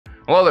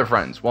Hello there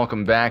friends,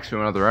 welcome back to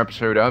another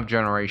episode of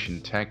Generation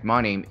Tech. My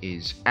name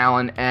is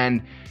Alan,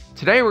 and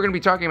today we're going to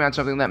be talking about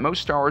something that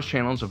most Star Wars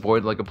channels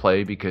avoid like a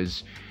plague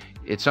because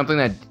it's something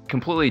that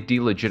completely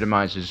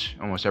delegitimizes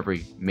almost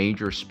every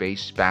major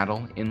space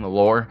battle in the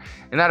lore,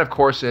 and that of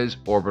course is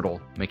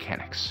orbital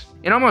mechanics.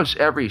 In almost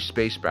every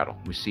space battle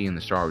we see in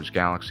the Star Wars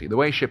galaxy, the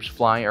way ships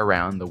fly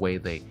around, the way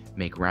they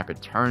make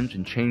rapid turns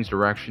and change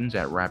directions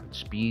at rapid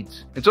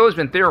speeds, it's always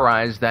been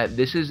theorized that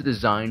this is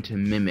designed to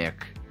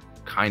mimic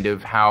kind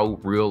of how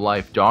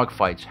real-life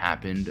dogfights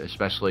happened,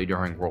 especially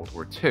during World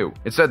War II.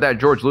 It's said that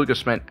George Lucas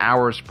spent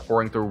hours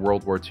pouring through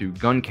World War II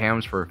gun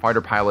cams for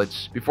fighter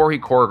pilots before he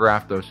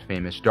choreographed those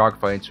famous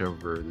dogfights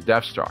over the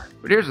Death Star.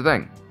 But here's the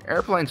thing.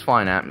 Airplanes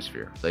fly in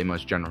atmosphere. They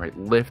must generate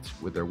lift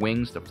with their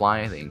wings to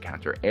fly, they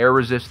encounter air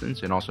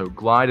resistance, and also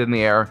glide in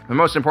the air. And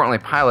most importantly,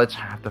 pilots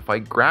have to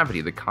fight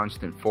gravity, the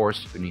constant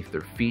force beneath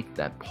their feet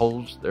that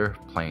pulls their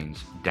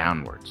planes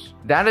downwards.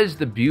 That is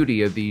the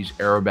beauty of these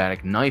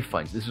aerobatic knife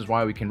fights. This is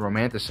why we can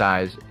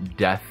romanticize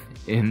death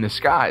in the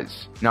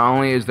skies. Not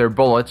only is there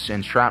bullets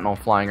and shrapnel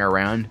flying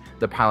around,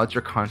 the pilots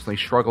are constantly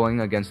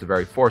struggling against the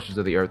very forces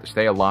of the earth to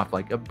stay aloft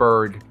like a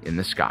bird in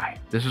the sky.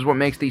 This is what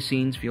makes these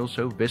scenes feel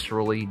so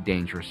viscerally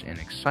dangerous and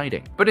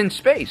exciting. But in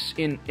space,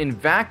 in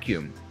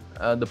vacuum,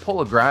 the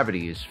pull of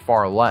gravity is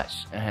far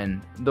less,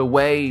 and the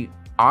way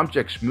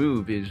objects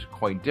move is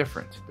quite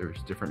different.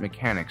 There's different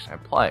mechanics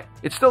at play.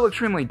 It's still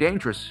extremely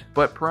dangerous,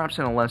 but perhaps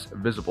in a less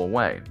visible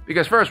way.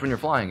 Because first, when you're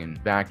flying in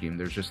vacuum,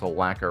 there's just a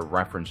lack of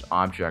reference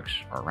objects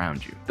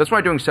around you. That's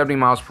why doing 70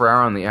 miles per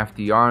hour on the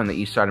FDR on the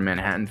east side of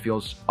Manhattan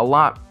feels a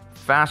lot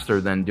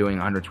faster than doing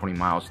 120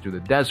 miles through the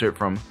desert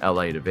from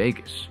LA to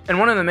Vegas. And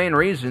one of the main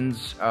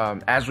reasons,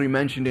 as we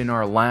mentioned in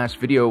our last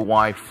video,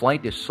 why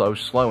flight is so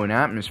slow in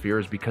atmosphere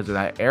is because of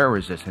that air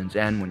resistance,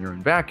 and when you're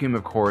in vacuum,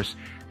 of course,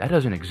 that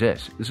doesn't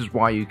exist. This is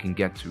why you can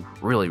get to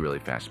really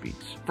fast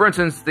speeds. For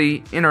instance,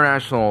 the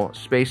International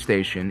Space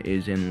Station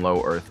is in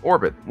low Earth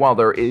orbit. While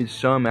there is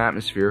some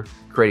atmosphere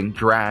creating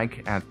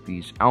drag at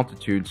these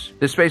altitudes,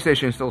 the space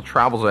station still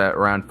travels at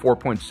around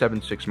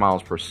 4.76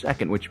 miles per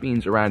second, which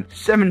means around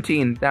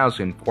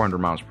 17,400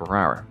 miles per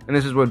hour. And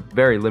this is with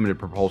very limited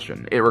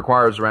propulsion. It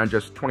requires around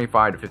just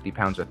 25 to 50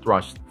 pounds of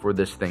thrust for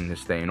this thing to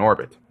stay in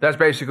orbit. That's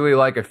basically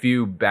like a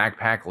few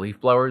backpack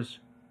leaf blowers.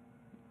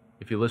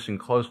 If you listen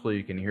closely,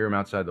 you can hear them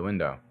outside the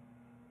window.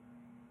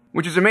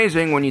 Which is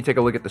amazing when you take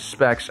a look at the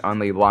specs on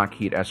the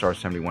Lockheed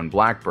SR-71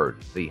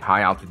 Blackbird, the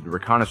high-altitude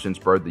reconnaissance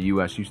bird the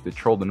US used to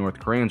troll the North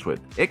Koreans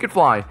with. It could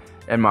fly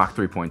at Mach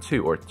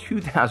 3.2, or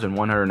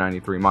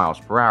 2,193 miles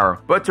per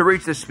hour, but to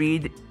reach this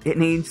speed, it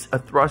needs a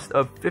thrust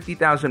of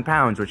 50,000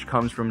 pounds, which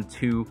comes from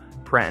two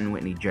Pratt &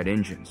 Whitney jet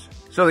engines.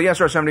 So the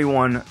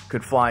SR-71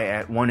 could fly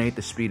at 1/8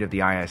 the speed of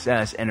the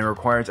ISS, and it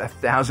requires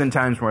 1,000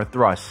 times more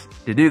thrust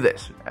to do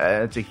this.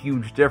 It's a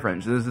huge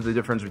difference. This is the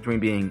difference between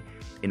being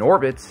in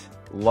orbit,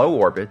 low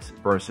orbit,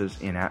 versus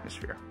in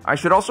atmosphere. I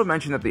should also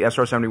mention that the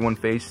SR-71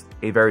 faced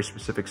a very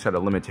specific set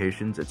of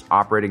limitations. Its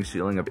operating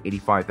ceiling of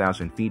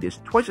 85,000 feet is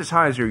twice as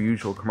high as your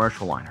usual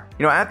commercial liner.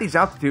 You know, at these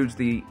altitudes,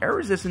 the air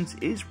resistance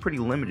is pretty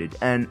limited,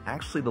 and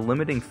actually the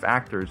limiting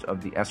factors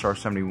of the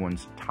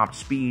SR-71's top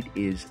speed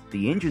is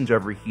the engines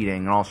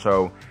overheating and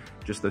also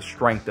just the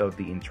strength of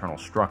the internal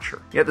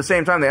structure. Yet at the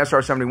same time, the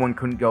SR-71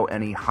 couldn't go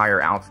any higher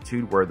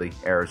altitude where the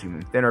air is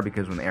even thinner,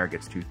 because when the air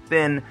gets too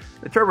thin,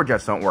 the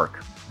turbojets don't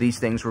work. These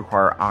things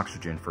require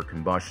oxygen for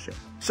combustion.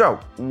 So,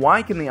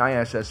 why can the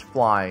ISS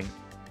fly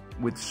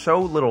with so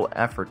little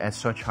effort at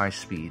such high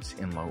speeds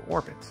in low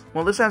orbit?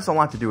 Well, this has a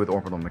lot to do with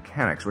orbital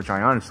mechanics, which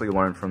I honestly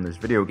learned from this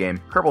video game,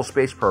 Kerbal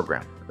Space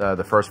Program.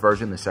 The first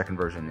version, the second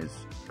version is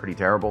pretty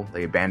terrible.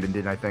 They abandoned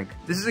it, I think.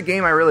 This is a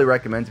game I really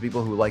recommend to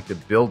people who like to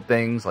build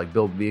things, like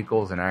build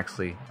vehicles, and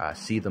actually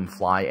see them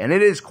fly. And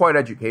it is quite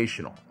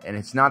educational, and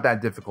it's not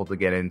that difficult to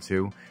get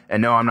into.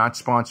 And no, I'm not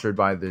sponsored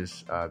by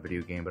this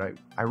video game, but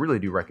I really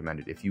do recommend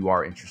it if you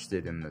are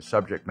interested in the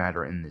subject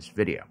matter in this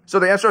video. So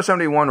the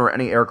SR-71, or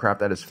any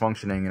aircraft that is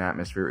functioning in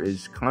atmosphere,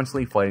 is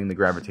constantly fighting the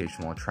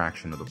gravitational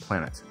attraction of the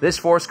planet. This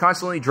force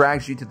constantly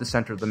drags you to the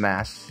center of the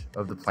mass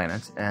of the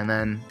planet, and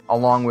then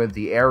along with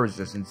the air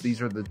resistance,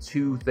 these are the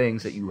two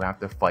things that you have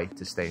to fight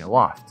to stay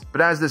aloft.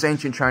 But as this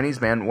ancient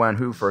Chinese man, Wan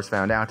Hu, first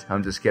found out,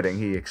 I'm just kidding,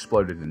 he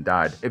exploded and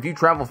died. If you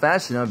travel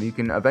fast enough, you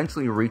can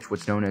eventually reach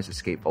what's known as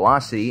escape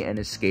velocity and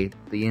escape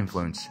the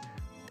influence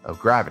of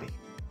gravity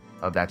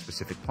of that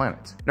specific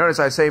planet. Notice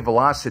I say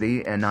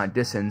velocity and not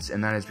distance,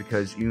 and that is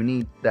because you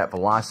need that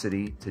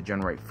velocity to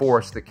generate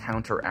force to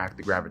counteract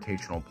the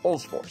gravitational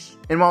pulse force.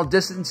 And while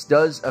distance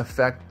does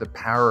affect the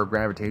power of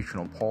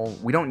gravitational pull,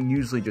 we don't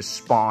usually just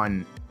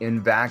spawn in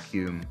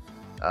vacuum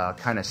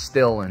kind of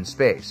still in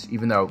space,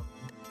 even though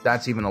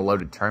that's even a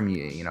loaded term.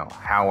 You know,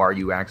 how are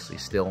you actually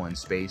still in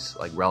space,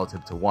 like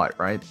relative to what,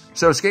 right?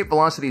 So escape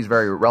velocity is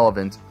very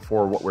relevant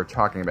for what we're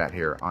talking about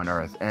here on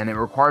Earth, and it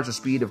requires a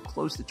speed of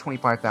close to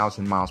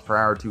 25,000 miles per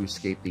hour to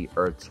escape the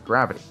Earth's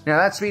gravity. Now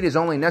that speed is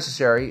only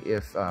necessary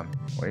if,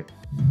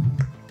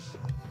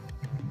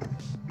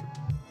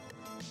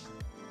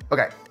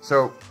 Okay,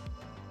 so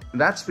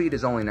that speed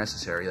is only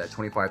necessary, that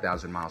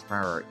 25,000 miles per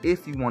hour,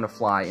 if you want to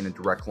fly in a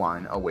direct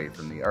line away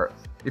from the Earth.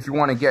 If you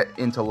want to get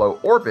into low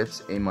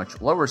orbits, a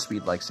much lower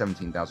speed like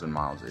 17,000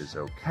 miles is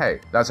okay.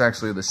 That's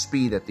actually the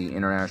speed that the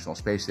International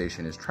Space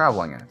Station is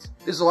traveling at.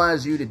 This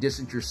allows you to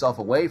distance yourself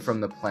away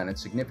from the planet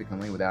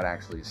significantly without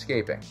actually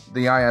escaping.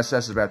 The ISS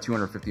is about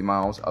 250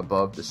 miles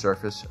above the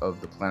surface of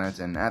the planet,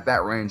 and at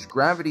that range,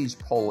 gravity's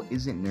pull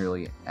isn't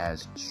nearly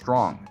as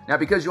strong. Now,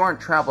 because you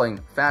aren't traveling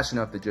fast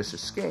enough to just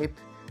escape,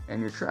 and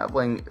you're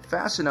traveling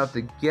fast enough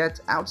to get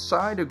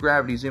outside of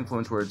gravity's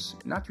influence where it's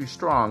not too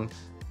strong,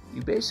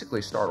 you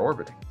basically start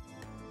orbiting.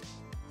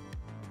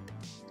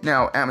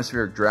 Now,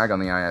 atmospheric drag on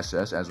the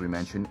ISS, as we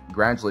mentioned,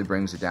 gradually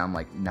brings it down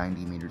like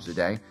 90 meters a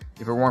day.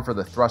 If it weren't for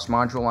the thrust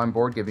module on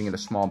board giving it a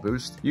small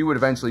boost, you would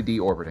eventually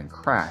deorbit and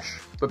crash.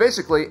 But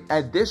basically,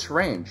 at this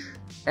range,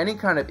 any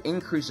kind of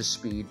increase of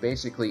speed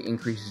basically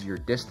increases your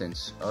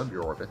distance of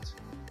your orbit,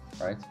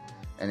 right?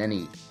 And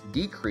any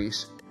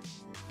decrease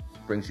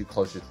brings you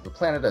closer to the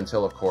planet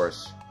until, of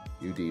course,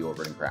 you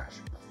deorbit and crash.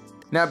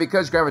 Now,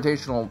 because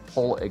gravitational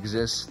pull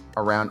exists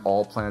around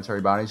all planetary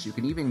bodies, you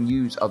can even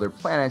use other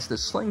planets to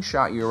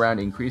slingshot you around,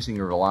 increasing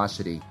your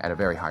velocity at a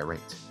very high rate.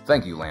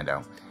 Thank you,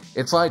 Lando.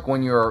 It's like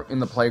when you're in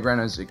the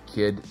playground as a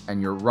kid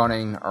and you're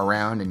running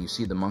around and you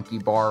see the monkey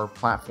bar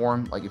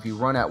platform. Like if you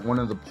run at one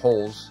of the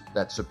poles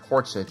that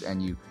supports it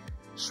and you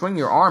swing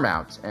your arm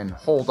out and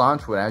hold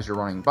onto it as you're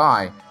running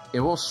by, it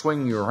will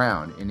swing you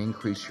around and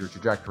increase your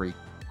trajectory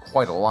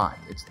quite a lot.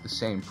 It's the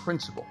same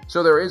principle.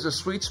 So there is a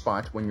sweet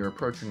spot when you're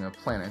approaching a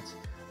planet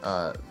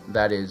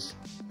that is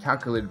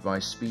calculated by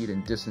speed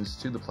and distance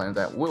to the planet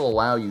that will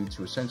allow you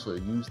to essentially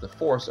use the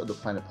force of the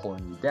planet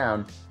pulling you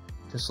down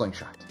to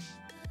slingshot.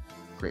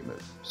 Great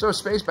move. So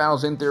space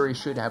battles in theory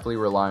should heavily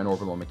rely on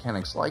orbital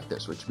mechanics like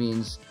this, which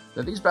means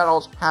that these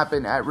battles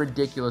happen at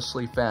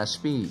ridiculously fast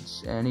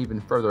speeds and even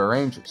further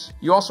ranges.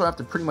 You also have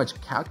to pretty much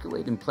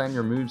calculate and plan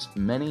your moves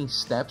many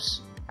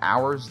steps,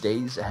 hours,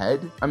 days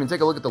ahead. I mean, take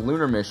a look at the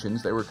lunar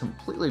missions. They were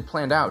completely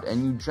planned out,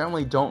 and you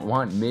generally don't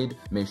want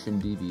mid-mission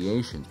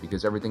deviations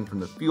because everything from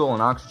the fuel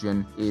and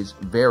oxygen is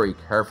very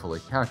carefully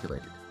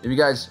calculated. If you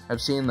guys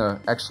have seen the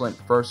excellent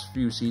first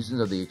few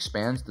seasons of The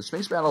Expanse, the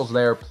space battles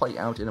there play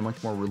out in a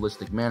much more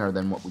realistic manner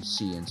than what we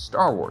see in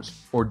Star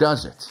Wars. Or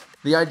does it?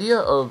 The idea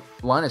of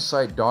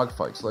line-of-sight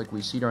dogfights like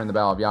we see during the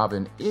Battle of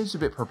Yavin is a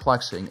bit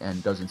perplexing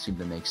and doesn't seem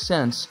to make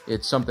sense.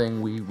 It's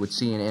something we would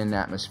see in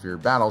in-atmosphere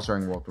battles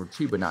during World War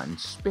II, but not in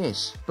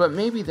space. But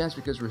maybe that's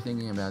because we're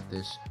thinking about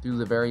this through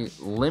the very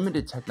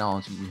limited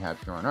technology we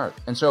have here on Earth.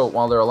 And so,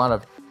 while there are a lot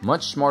of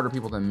much smarter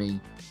people than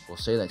me who will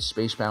say that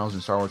space battles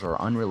in Star Wars are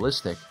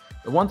unrealistic,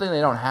 the one thing they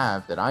don't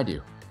have that I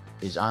do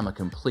is I'm a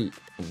complete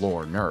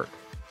lore nerd.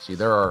 See,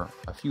 there are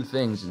a few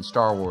things in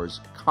Star Wars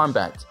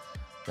combat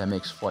that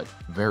makes flight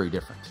very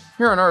different.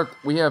 Here on Earth,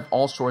 we have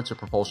all sorts of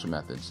propulsion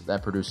methods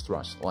that produce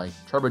thrust, like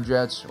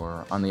turbojets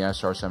or on the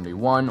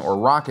SR-71, or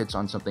rockets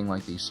on something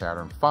like the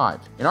Saturn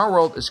V. In our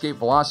world, escape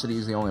velocity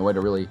is the only way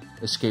to really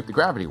escape the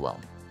gravity well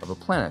of a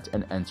planet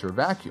and enter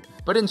vacuum.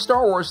 But in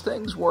Star Wars,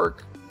 things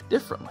work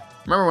differently.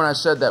 Remember when I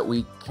said that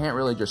we can't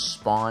really just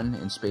spawn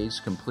in space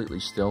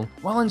completely still?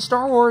 Well, in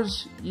Star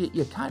Wars,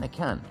 you kind of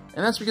can.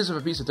 And that's because of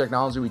a piece of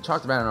technology we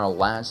talked about in our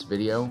last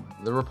video,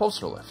 the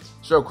repulsor lift.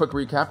 So, quick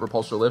recap,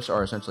 repulsor lifts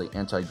are essentially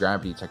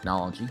anti-gravity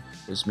technology.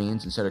 This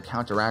means instead of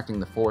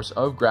counteracting the force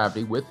of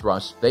gravity with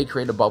thrust, they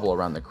create a bubble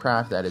around the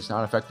craft that is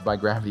not affected by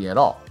gravity at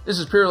all. This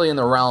is purely in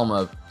the realm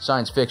of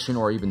science fiction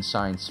or even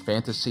science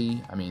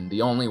fantasy. I mean,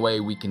 the only way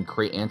we can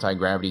create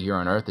anti-gravity here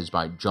on Earth is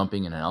by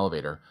jumping in an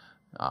elevator.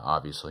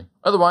 Obviously.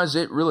 Otherwise,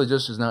 it really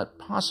just is not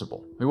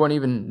possible. We won't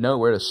even know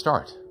where to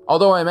start.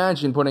 Although I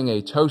imagine putting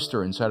a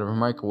toaster inside of a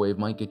microwave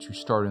might get you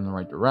started in the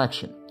right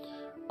direction.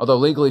 Although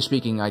legally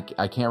speaking, I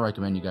can't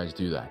recommend you guys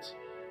do that.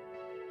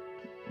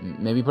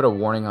 Maybe put a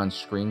warning on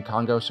screen,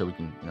 Congo, so we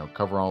can,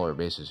 cover all our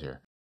bases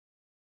here.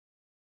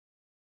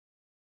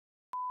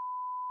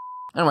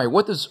 Anyway,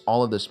 what does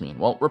all of this mean?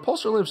 Well,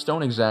 repulsor lifts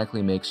don't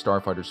exactly make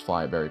starfighters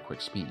fly at very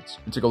quick speeds.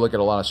 We took a look at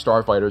a lot of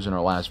starfighters in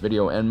our last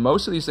video, and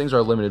most of these things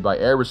are limited by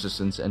air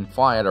resistance and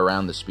fly at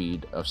around the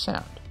speed of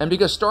sound. And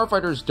because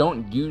starfighters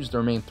don't use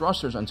their main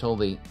thrusters until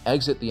they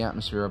exit the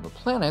atmosphere of a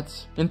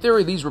planet, in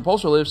theory, these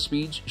repulsor lift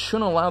speeds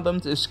shouldn't allow them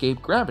to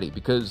escape gravity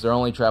because they're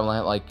only traveling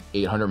at like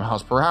 800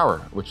 miles per hour,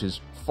 which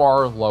is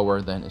far lower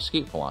than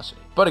escape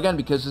velocity. But again,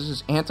 because this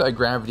is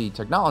anti-gravity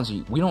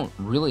technology, we don't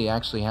really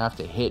actually have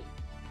to hit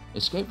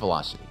escape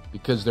velocity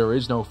because there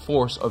is no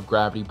force of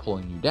gravity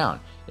pulling you down.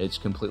 It's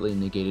completely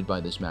negated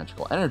by this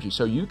magical energy.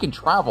 So you can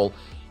travel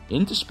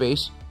into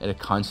space at a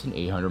constant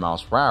 800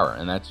 miles per hour,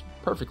 and that's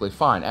perfectly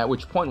fine. At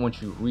which point,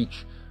 once you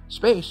reach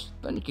space,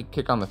 then you can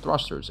kick on the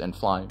thrusters and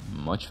fly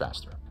much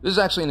faster. This is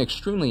actually an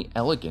extremely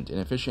elegant and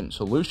efficient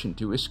solution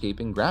to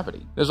escaping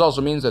gravity. This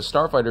also means that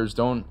starfighters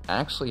don't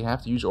actually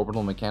have to use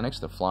orbital mechanics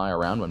to fly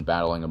around when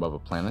battling above a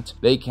planet.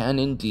 They can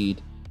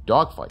indeed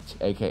dogfights,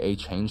 aka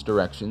change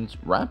directions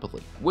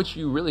rapidly, which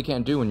you really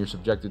can't do when you're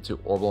subjected to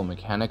orbital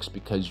mechanics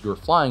because you're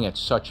flying at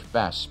such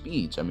fast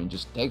speeds. I mean, it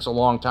just takes a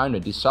long time to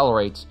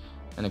decelerate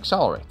and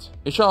accelerate.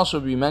 It should also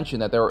be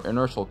mentioned that there are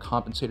inertial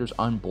compensators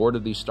on board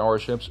of these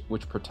starships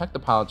which protect the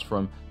pilots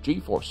from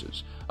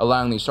G-forces,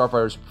 allowing these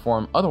starfighters to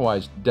perform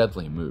otherwise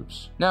deadly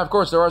moves. Now, of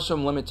course, there are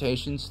some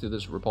limitations to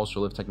this repulsor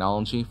lift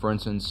technology. For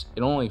instance,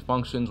 it only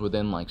functions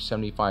within like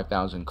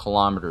 75,000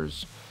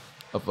 kilometers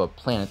of a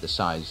planet the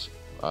size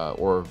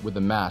or with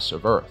the mass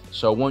of Earth.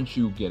 So once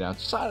you get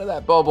outside of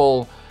that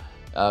bubble,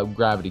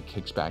 gravity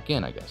kicks back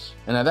in, I guess.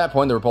 And at that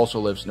point, the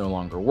repulsor lifts no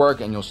longer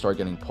work, and you'll start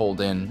getting pulled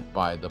in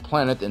by the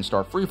planet and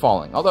start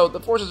free-falling. Although the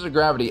forces of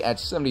gravity at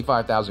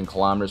 75,000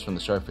 kilometers from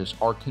the surface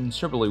are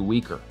considerably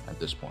weaker at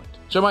this point.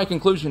 So my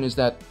conclusion is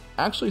that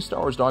actually Star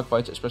Wars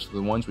dogfights, especially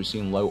the ones we see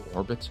in low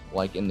orbit,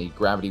 like in the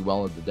gravity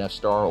well of the Death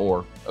Star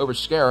or over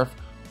Scarif,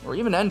 or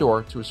even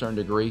Endor to a certain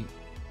degree,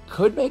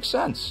 could make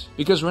sense,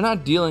 because we're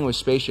not dealing with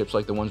spaceships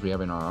like the ones we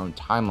have in our own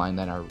timeline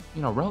that are,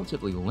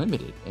 relatively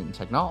limited in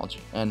technology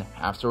and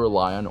have to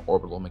rely on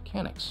orbital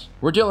mechanics.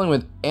 We're dealing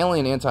with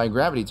alien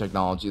anti-gravity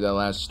technology that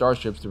allows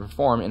starships to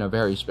perform in a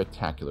very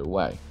spectacular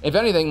way. If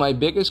anything, my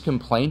biggest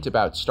complaint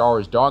about Star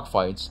Wars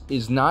dogfights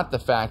is not the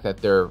fact that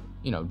they're,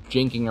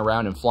 jinking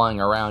around and flying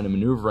around and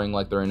maneuvering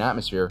like they're in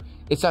atmosphere.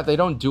 It's that they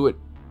don't do it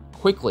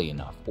quickly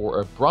enough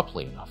or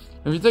abruptly enough.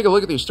 If you take a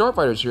look at these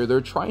starfighters here,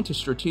 they're trying to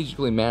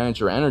strategically manage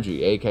their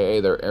energy, aka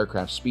their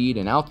aircraft speed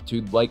and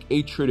altitude, like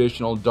a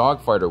traditional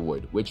dogfighter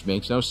would, which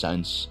makes no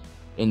sense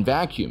in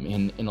vacuum,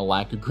 in a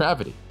lack of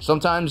gravity.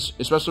 Sometimes,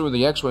 especially with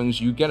the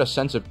X-Wings, you get a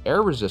sense of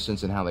air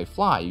resistance in how they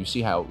fly. You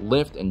see how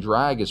lift and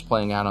drag is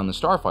playing out on the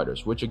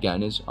starfighters, which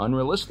again is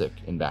unrealistic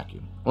in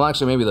vacuum. Well,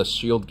 actually, maybe the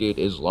shield gate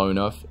is low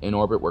enough in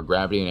orbit where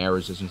gravity and air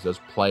resistance does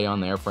play on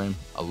the airframe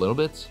a little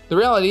bit. The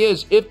reality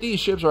is, if these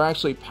ships are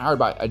actually powered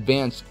by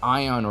advanced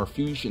ion or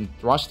fusion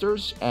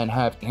thrusters and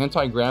have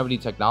anti-gravity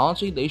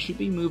technology, they should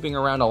be moving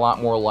around a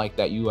lot more like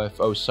that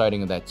UFO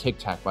sighting of that Tic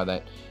Tac by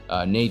that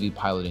Navy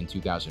pilot in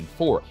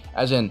 2004.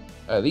 As in,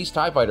 these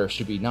TIE fighters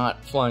should be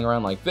not flying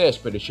around like this,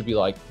 but it should be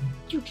like,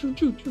 kind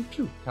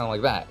of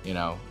like that,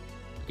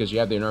 because you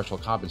have the inertial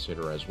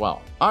compensator as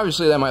well.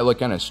 Obviously, that might look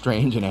kind of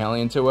strange and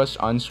alien to us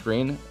on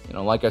screen.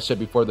 Like I said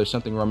before, there's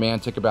something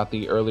romantic about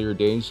the earlier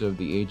days of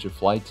the Age of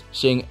Flight.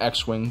 Seeing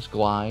X-Wings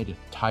glide,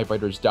 TIE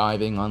fighters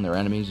diving on their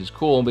enemies is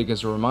cool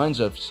because it reminds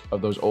us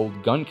of those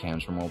old gun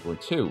cams from World War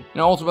II.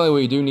 Ultimately,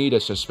 we do need to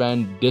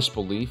suspend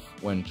disbelief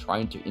when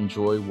trying to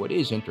enjoy what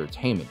is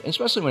entertainment,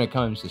 especially when it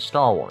comes to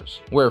Star Wars,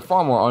 where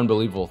far more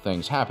unbelievable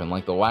things happen,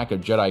 like the lack of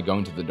Jedi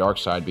going to the dark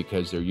side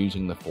because they're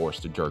using the Force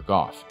to jerk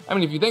off. I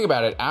mean, if you think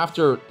about it,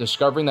 after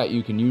discovering that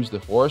you can use the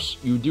Force,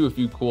 you do a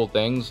few cool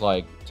things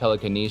like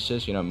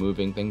telekinesis,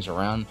 moving things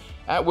around,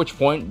 at which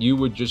point you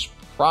would just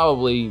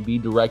probably be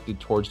directed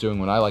towards doing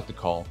what I like to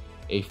call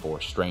a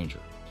Force stranger.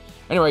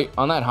 Anyway,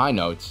 on that high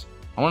note,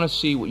 I want to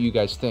see what you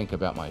guys think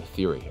about my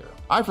theory here.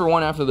 I, for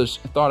one, after this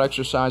thought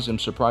exercise, am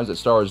surprised that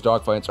Star Wars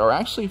dogfights are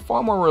actually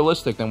far more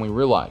realistic than we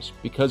realize,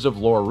 because of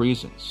lore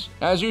reasons.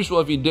 As usual,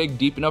 if you dig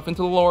deep enough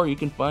into the lore, you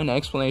can find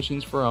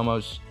explanations for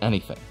almost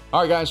anything.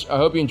 Alright guys, I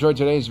hope you enjoyed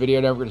today's video.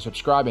 Don't forget to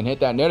subscribe and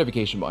hit that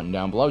notification button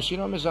down below so you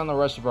don't miss out on the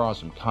rest of our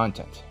awesome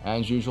content.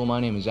 As usual,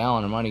 my name is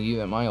Alan, reminding you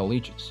that my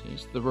allegiance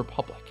is to the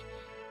Republic,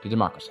 to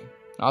democracy.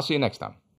 I'll see you next time.